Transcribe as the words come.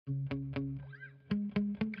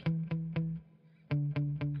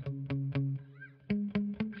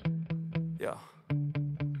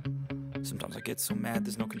Sometimes I get so mad,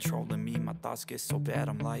 there's no controlling me. My thoughts get so bad,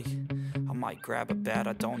 I'm like, I might grab a bat,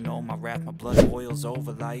 I don't know. My wrath, my blood boils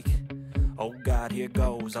over like, oh God, here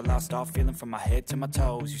goes. I lost all feeling from my head to my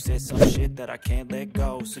toes. You said some shit that I can't let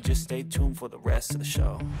go, so just stay tuned for the rest of the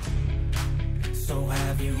show. So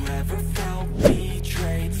have you ever felt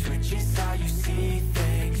betrayed? Switches how you see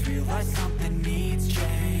things, realize something needs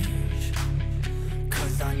change.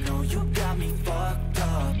 Cause I know you got me fucked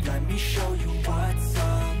up, let me show you what's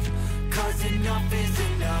up. Cause enough is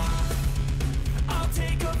enough. I'll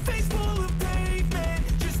take a face full of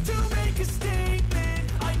pavement just to make a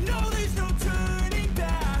statement. I know there's no turning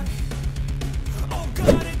back. Oh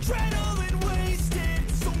God, adrenaline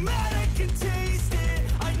wasted, so mad I can taste it.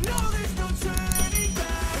 I know there's no turning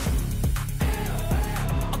back.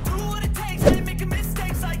 I'll do what it takes, I ain't making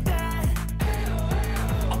mistakes like that.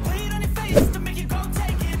 I'll play it on your face to make you go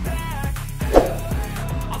take it back.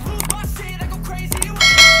 I'll lose my shit, I go crazy.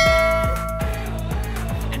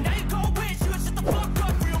 And now you go wish you would shut the fuck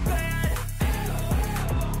up real bad.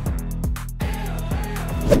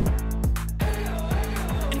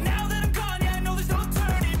 And now that I'm gone, yeah, I know there's no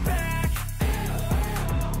turning back.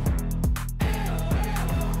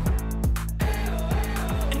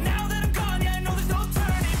 And now that I'm gone, yeah, I know there's no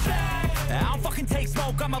turning back. I don't fucking take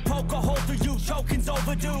smoke, I'ma poke a hole through you, choking's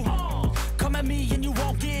overdue. Come at me and you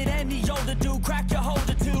won't get any older, dude. Crack your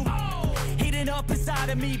holder too. Heating up inside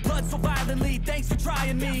of me, blood so violently. Thanks for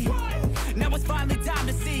trying me. Now it's finally time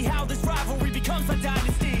to see how this rivalry becomes a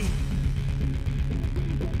dynasty.